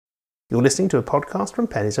You're listening to a podcast from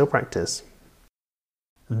Penny's Hill Practice.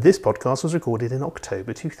 This podcast was recorded in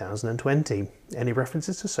October 2020. Any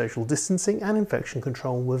references to social distancing and infection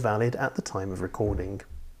control were valid at the time of recording.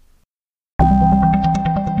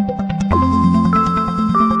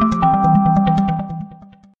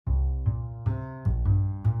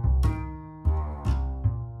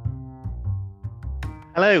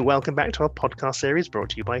 Hello, welcome back to our podcast series brought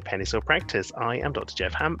to you by Penny's Hill Practice. I am Dr.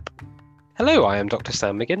 Jeff Hamp. Hello, I am Dr.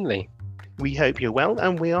 Sam McGinley. We hope you're well,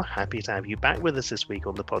 and we are happy to have you back with us this week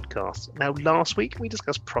on the podcast. Now, last week we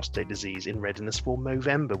discussed prostate disease in readiness for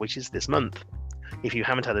Movember, which is this month. If you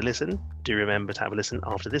haven't had a listen, do remember to have a listen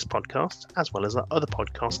after this podcast, as well as our other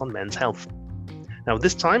podcasts on men's health. Now,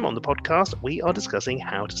 this time on the podcast, we are discussing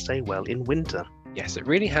how to stay well in winter. Yes, it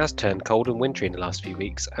really has turned cold and wintry in the last few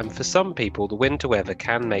weeks, and for some people, the winter weather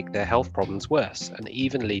can make their health problems worse and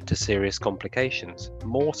even lead to serious complications,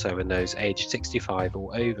 more so in those aged 65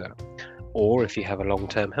 or over, or if you have a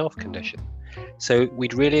long-term health condition. So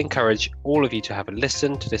we'd really encourage all of you to have a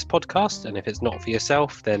listen to this podcast, and if it's not for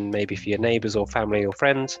yourself, then maybe for your neighbours or family or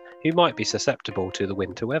friends who might be susceptible to the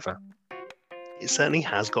winter weather. It certainly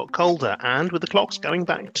has got colder, and with the clocks going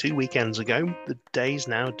back 2 weekends ago, the days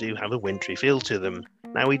now do have a wintry feel to them.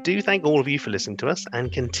 Now, we do thank all of you for listening to us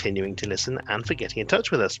and continuing to listen and for getting in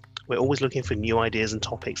touch with us. We're always looking for new ideas and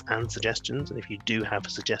topics and suggestions, and if you do have a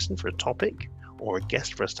suggestion for a topic or a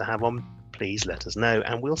guest for us to have on, please let us know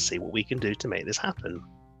and we'll see what we can do to make this happen.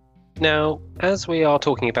 Now, as we are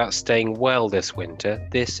talking about staying well this winter,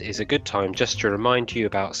 this is a good time just to remind you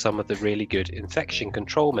about some of the really good infection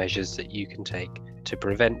control measures that you can take to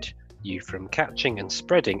prevent you from catching and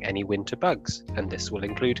spreading any winter bugs, and this will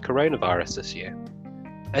include coronavirus this year.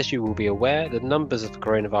 As you will be aware, the numbers of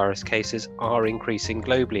coronavirus cases are increasing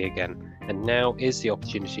globally again, and now is the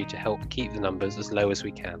opportunity to help keep the numbers as low as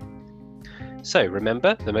we can. So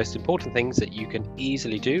remember, the most important things that you can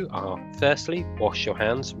easily do are, firstly, wash your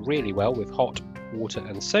hands really well with hot water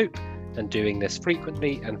and soap, and doing this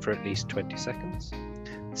frequently and for at least 20 seconds.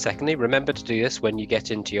 Secondly, remember to do this when you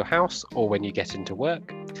get into your house or when you get into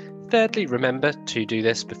work. Thirdly, remember to do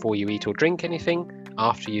this before you eat or drink anything,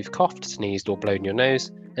 after you've coughed, sneezed or blown your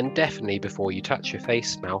nose, and definitely before you touch your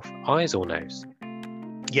face, mouth, eyes or nose.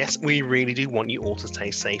 Yes, we really do want you all to stay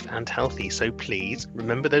safe and healthy, so please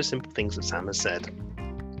remember those simple things that Sam has said.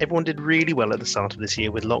 Everyone did really well at the start of this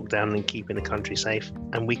year with lockdown and keeping the country safe,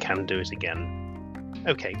 and we can do it again.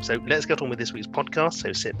 Okay, so let's get on with this week's podcast,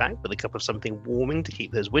 so sit back with a cup of something warming to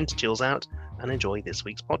keep those winter chills out and enjoy this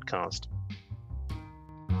week's podcast.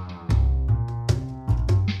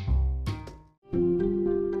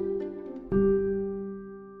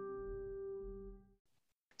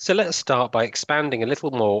 So let's start by expanding a little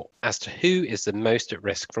more as to who is the most at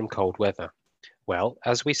risk from cold weather. Well,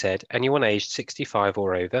 as we said, anyone aged 65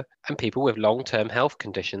 or over and people with long-term health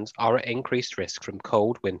conditions are at increased risk from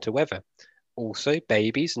cold winter weather. Also,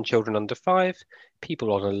 babies and children under 5,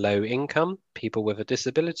 people on a low income, people with a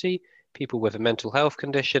disability, people with a mental health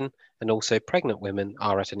condition, and also pregnant women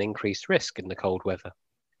are at an increased risk in the cold weather.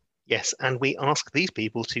 Yes, and we ask these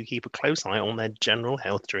people to keep a close eye on their general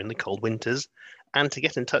health during the cold winters and to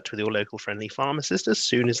get in touch with your local friendly pharmacist as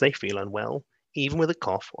soon as they feel unwell, even with a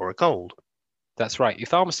cough or a cold. That's right, your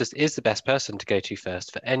pharmacist is the best person to go to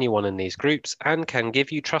first for anyone in these groups and can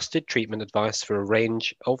give you trusted treatment advice for a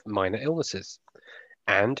range of minor illnesses.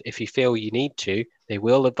 And if you feel you need to, they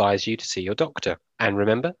will advise you to see your doctor. And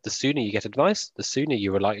remember, the sooner you get advice, the sooner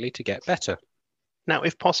you are likely to get better. Now,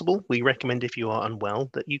 if possible, we recommend if you are unwell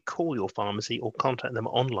that you call your pharmacy or contact them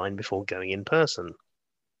online before going in person.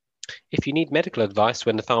 If you need medical advice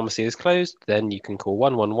when the pharmacy is closed, then you can call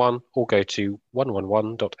 111 or go to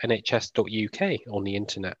 111.nhs.uk on the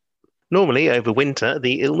internet. Normally, over winter,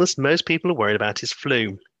 the illness most people are worried about is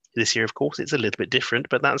flu. This year, of course, it's a little bit different,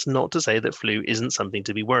 but that's not to say that flu isn't something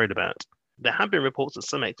to be worried about. There have been reports that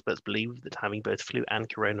some experts believe that having both flu and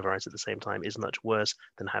coronavirus at the same time is much worse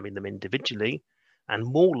than having them individually, and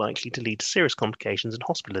more likely to lead to serious complications and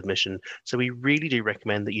hospital admission. So we really do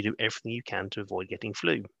recommend that you do everything you can to avoid getting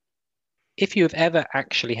flu. If you have ever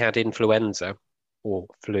actually had influenza or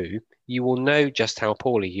flu, you will know just how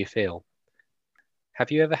poorly you feel.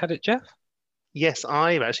 Have you ever had it, Jeff? Yes,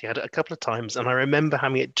 I've actually had it a couple of times, and I remember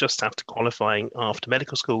having it just after qualifying after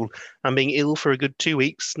medical school and being ill for a good 2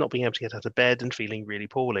 weeks, not being able to get out of bed and feeling really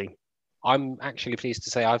poorly. I'm actually pleased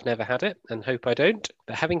to say I've never had it and hope I don't,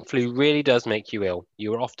 but having flu really does make you ill.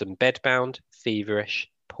 You are often bedbound, feverish,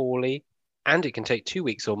 poorly, and it can take 2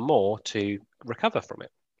 weeks or more to recover from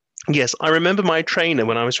it. Yes, I remember my trainer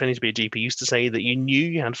when I was training to be a GP used to say that you knew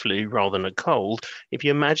you had flu rather than a cold if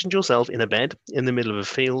you imagined yourself in a bed in the middle of a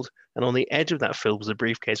field and on the edge of that fill was a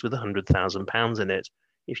briefcase with £100,000 in it.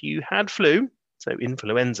 If you had flu, so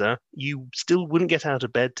influenza, you still wouldn't get out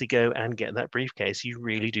of bed to go and get that briefcase. You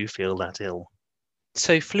really do feel that ill.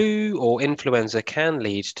 So flu or influenza can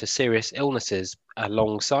lead to serious illnesses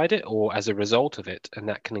alongside it or as a result of it, and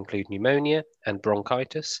that can include pneumonia and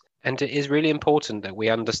bronchitis. And it is really important that we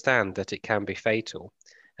understand that it can be fatal,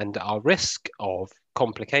 and our risk of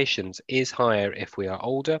complications is higher if we are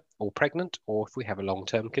older or pregnant or if we have a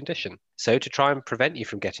long-term condition. So to try and prevent you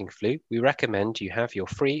from getting flu, we recommend you have your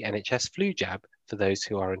free NHS flu jab for those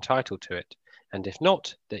who are entitled to it, and if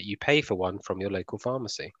not, that you pay for one from your local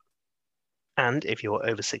pharmacy. And if you're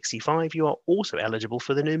over 65, you are also eligible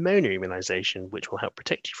for the pneumonia immunisation, which will help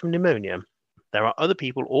protect you from pneumonia. There are other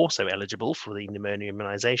people also eligible for the pneumonia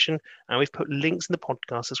immunisation, and we've put links in the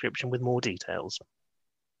podcast description with more details.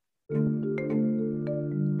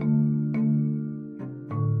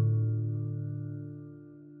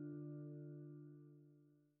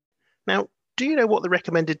 Now, do you know what the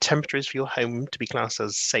recommended temperature is for your home to be classed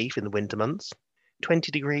as safe in the winter months?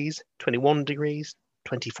 20 degrees, 21 degrees,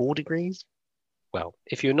 24 degrees? Well,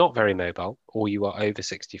 if you're not very mobile, or you are over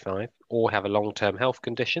 65, or have a long-term health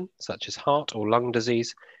condition, such as heart or lung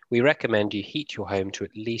disease, we recommend you heat your home to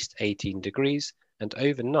at least 18 degrees, and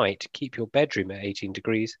overnight keep your bedroom at 18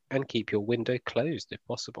 degrees and keep your window closed if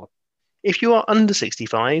possible. If you are under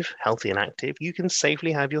 65, healthy and active, you can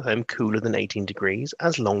safely have your home cooler than 18 degrees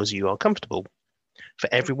as long as you are comfortable. For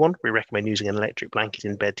everyone, we recommend using an electric blanket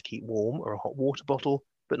in bed to keep warm or a hot water bottle,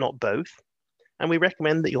 but not both. And we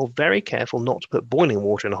recommend that you're very careful not to put boiling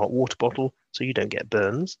water in a hot water bottle so you don't get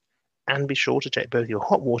burns. And be sure to check both your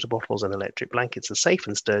hot water bottles and electric blankets are safe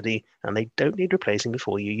and sturdy, and they don't need replacing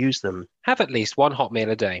before you use them. Have at least one hot meal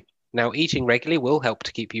a day. Now, eating regularly will help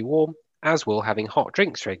to keep you warm, as will having hot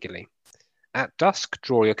drinks regularly. At dusk,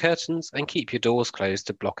 draw your curtains and keep your doors closed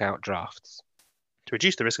to block out drafts. To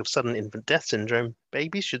reduce the risk of sudden infant death syndrome,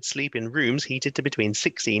 babies should sleep in rooms heated to between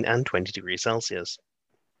 16 and 20 degrees Celsius.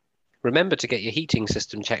 Remember to get your heating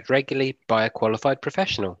system checked regularly by a qualified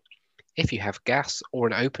professional. If you have gas or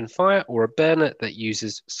an open fire or a burner that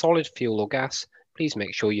uses solid fuel or gas, please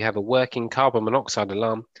make sure you have a working carbon monoxide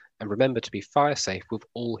alarm, and remember to be fire safe with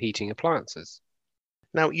all heating appliances.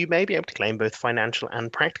 Now, you may be able to claim both financial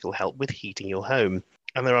and practical help with heating your home.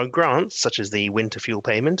 And there are grants such as the winter fuel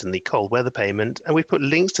payment and the cold weather payment, and we've put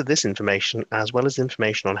links to this information as well as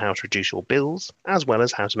information on how to reduce your bills, as well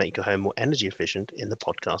as how to make your home more energy efficient in the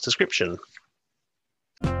podcast description.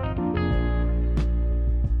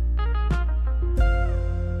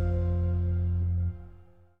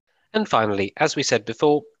 And finally, as we said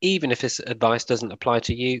before, even if this advice doesn't apply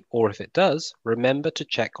to you, or if it does, remember to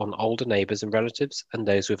check on older neighbours and relatives and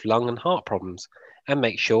those with lung and heart problems, and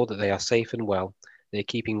make sure that they are safe and well. They're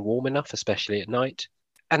keeping warm enough, especially at night,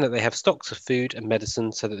 and that they have stocks of food and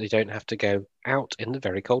medicine so that they don't have to go out in the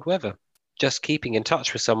very cold weather. Just keeping in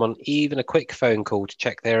touch with someone, even a quick phone call to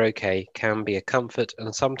check they're okay, can be a comfort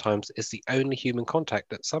and sometimes is the only human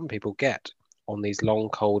contact that some people get on these long,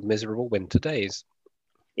 cold, miserable winter days.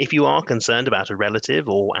 If you are concerned about a relative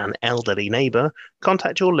or an elderly neighbour,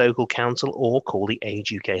 contact your local council or call the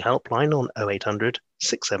Age UK helpline on 0800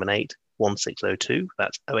 678 1602.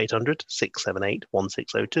 That's 0800 678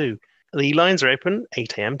 1602. The lines are open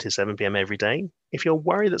 8 a.m. to 7 p.m. every day. If you're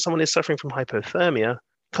worried that someone is suffering from hypothermia,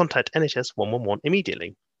 contact NHS 111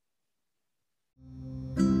 immediately.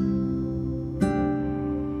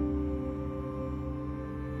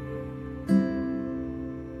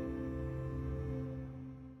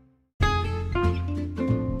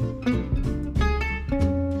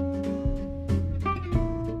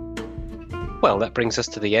 Well, that brings us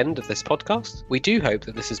to the end of this podcast. We do hope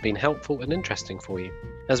that this has been helpful and interesting for you.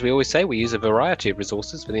 As we always say, we use a variety of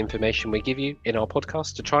resources for the information we give you in our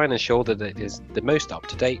podcast to try and ensure that it is the most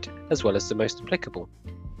up-to-date as well as the most applicable.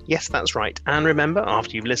 Yes, that's right. And remember,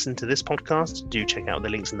 after you've listened to this podcast, do check out the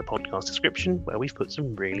links in the podcast description where we've put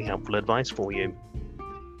some really helpful advice for you.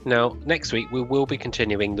 Now, next week we will be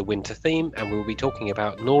continuing the winter theme and we'll be talking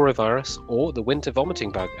about norovirus, or the winter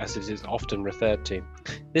vomiting bug as it is often referred to.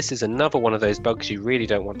 This is another one of those bugs you really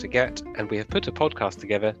don't want to get, and we have put a podcast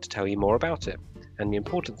together to tell you more about it and the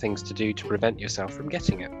important things to do to prevent yourself from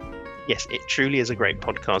getting it. Yes, it truly is a great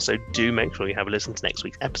podcast, so do make sure you have a listen to next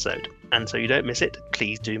week's episode. And so you don't miss it,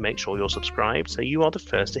 please do make sure you're subscribed so you are the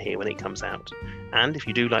first to hear when it comes out. And if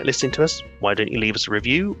you do like listening to us, why don't you leave us a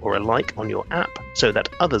review or a like on your app so that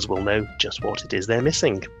others will know just what it is they're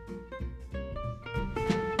missing.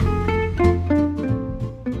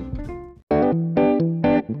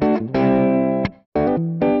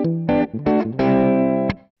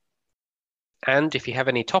 And if you have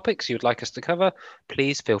any topics you'd like us to cover,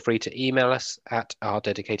 please feel free to email us at our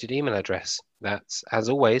dedicated email address. That's, as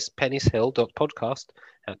always,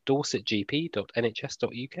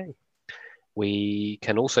 pennieshill.podcast@dorsetgp.nhs.uk. We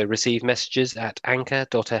can also receive messages at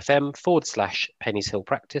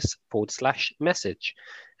anchor.fm/pennieshillpractice/message.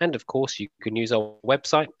 And of course, you can use our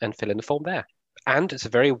website and fill in the form there. And it's a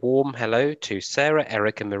very warm hello to Sarah,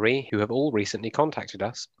 Eric, and Marie, who have all recently contacted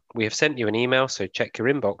us. We have sent you an email, so check your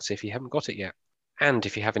inbox if you haven't got it yet. And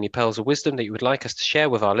if you have any pearls of wisdom that you would like us to share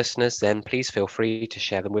with our listeners, then please feel free to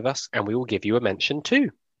share them with us, and we will give you a mention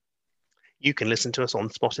too. You can listen to us on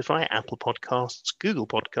Spotify, Apple Podcasts, Google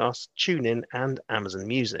Podcasts, TuneIn, and Amazon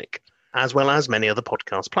Music, as well as many other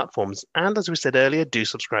podcast platforms. And as we said earlier, do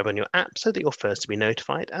subscribe on your app so that you're first to be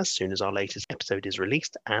notified as soon as our latest episode is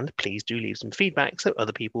released. And please do leave some feedback so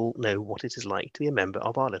other people know what it is like to be a member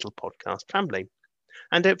of our little podcast family.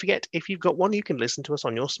 And don't forget, if you've got one, you can listen to us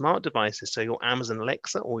on your smart devices, so your Amazon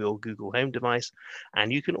Alexa or your Google Home device.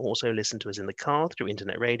 And you can also listen to us in the car through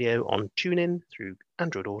internet radio, on TuneIn, through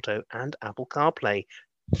Android Auto and Apple CarPlay.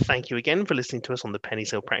 Thank you again for listening to us on the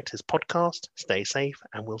Pennies Hill Practice podcast. Stay safe,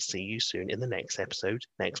 and we'll see you soon in the next episode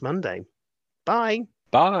next Monday. Bye.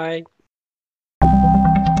 Bye.